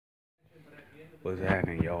What's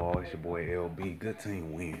happening, y'all? It's your boy LB. Good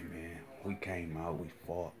team win, man. We came out, we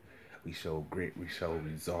fought, we showed grit, we showed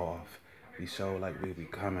resolve, we showed like we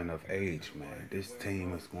becoming of age, man. This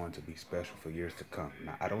team is going to be special for years to come.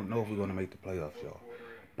 Now, I don't know if we're going to make the playoffs, y'all,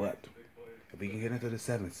 but if we can get into the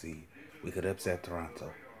seventh seed, we could upset Toronto.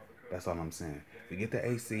 That's all I'm saying. We get the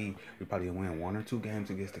AC, we probably win one or two games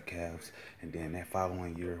against the Cavs, and then that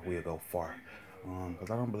following year we'll go far. Because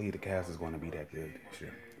I don't believe the Cavs is going to be that good this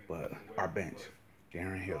year. But our bench,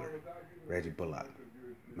 Darren Hiller, Reggie Bullock,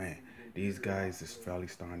 man, these guys is finally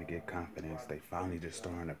starting to get confidence. They finally just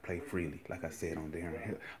starting to play freely. Like I said on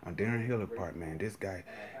Darren Hiller part, man, this guy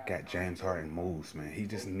got James Harden moves, man. He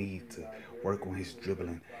just needs to work on his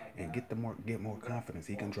dribbling and get more confidence.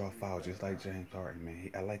 He can draw fouls just like James Harden, man.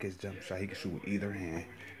 I like his jump shot. He can shoot with either hand.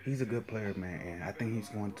 He's a good player, man, and I think he's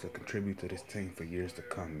going to contribute to this team for years to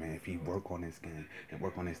come, man. If he work on his game and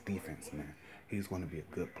work on his defense, man, he's going to be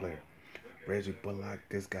a good player. Reggie Bullock,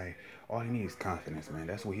 this guy, all he needs is confidence, man.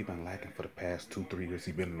 That's what he's been lacking for the past 2, 3 years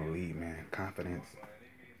he's been in the league, man. Confidence.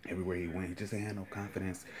 Everywhere he went, he just ain't had no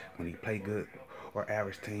confidence. When he play good or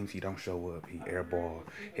average teams, he don't show up. He airball,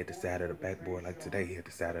 hit the side of the backboard. Like today, he hit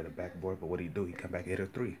the side of the backboard. But what he do? He come back, hit a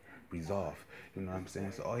three, resolve. You know what I'm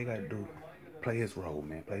saying? So all you gotta do, play his role,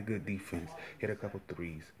 man. Play good defense, hit a couple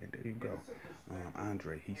threes, and there you go.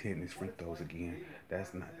 Andre, he's hitting his free throws again.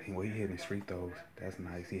 That's not well. He hitting his free throws. That's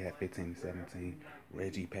nice. He had 15 and 17.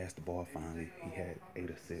 Reggie passed the ball finally. He had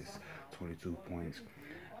 8 assists, 22 points.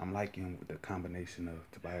 I'm liking the combination of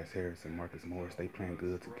Tobias Harris and Marcus Morris. They playing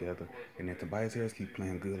good together. And then Tobias Harris keep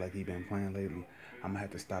playing good like he been playing lately. I'm going to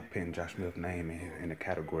have to stop putting Josh Smith's name in the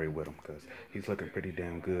category with him because he's looking pretty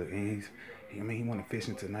damn good. And he wasn't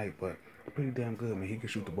efficient tonight, but pretty damn good, man. He can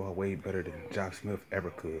shoot the ball way better than Josh Smith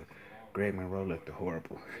ever could. Greg Monroe looked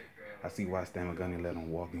horrible. I see why Stan McGunny let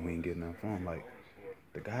him walk and we ain't getting nothing from him. Like,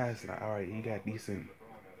 the guy's like, all right, he got decent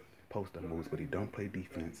post-up moves, but he don't play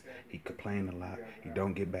defense. He complain a lot. He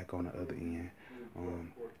don't get back on the other end.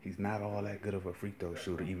 He's not all that good of a free throw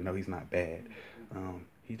shooter, even though he's not bad.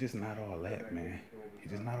 He's just not all that, man.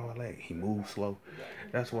 He's just not all that. He moves slow.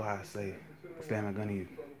 That's why I say Stan McGunny,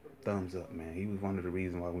 thumbs up, man. He was one of the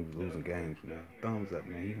reasons why we was losing games, man. Thumbs up,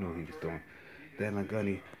 man. He knew what he was doing. Stan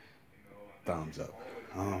McGunny, thumbs up.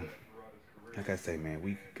 Like I say, man,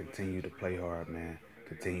 we continue to play hard, man.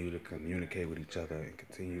 Continue to communicate with each other and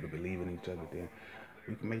continue to believe in each other. Then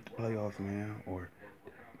we can make the playoffs, man, or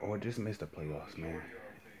just miss the playoffs, man.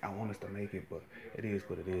 I want us to make it, but it is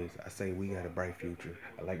what it is. I say we got a bright future.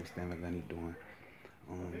 I like what Stan Gunny doing.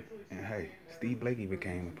 And hey, Steve Blake even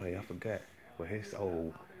came to play. I forgot, but his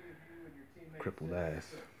old crippled ass.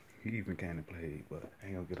 He even came to play, but I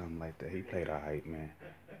ain't gonna get on him like that. He played alright, man.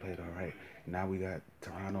 He played alright. Now we got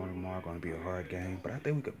Toronto tomorrow, gonna be a hard game, but I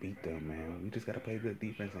think we could beat them, man. We just gotta play good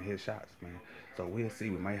defense and hit shots, man. So we'll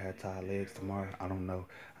see. We might have tied legs tomorrow. I don't know.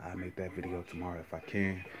 I'll make that video tomorrow if I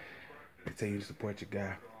can. Continue to support your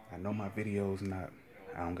guy. I know my videos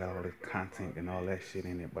I don't got all the content and all that shit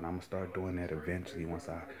in it, but I'm gonna start doing that eventually once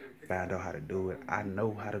I find out how to do it. I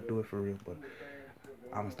know how to do it for real, but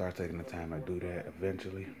I'm gonna start taking the time to do that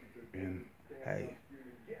eventually. And hey,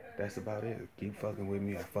 that's about it. Keep fucking with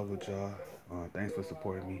me. I fuck with y'all. Thanks for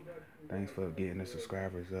supporting me. Thanks for getting the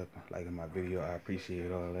subscribers up, liking my video. I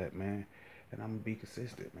appreciate all that, man. And I'm gonna be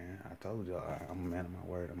consistent, man. I told y'all I'm a man of my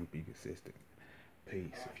word. I'm gonna be consistent.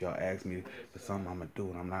 Peace. If y'all ask me for something, I'm gonna do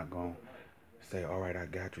it. I'm not gonna say, all right, I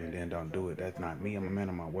got you, and then don't do it. That's not me. I'm a man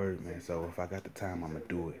of my word, man. So if I got the time, I'm gonna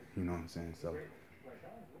do it. You know what I'm saying? So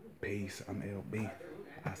peace. I'm LB.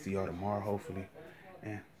 I'll see y'all tomorrow, hopefully.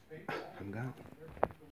 And I'm gone.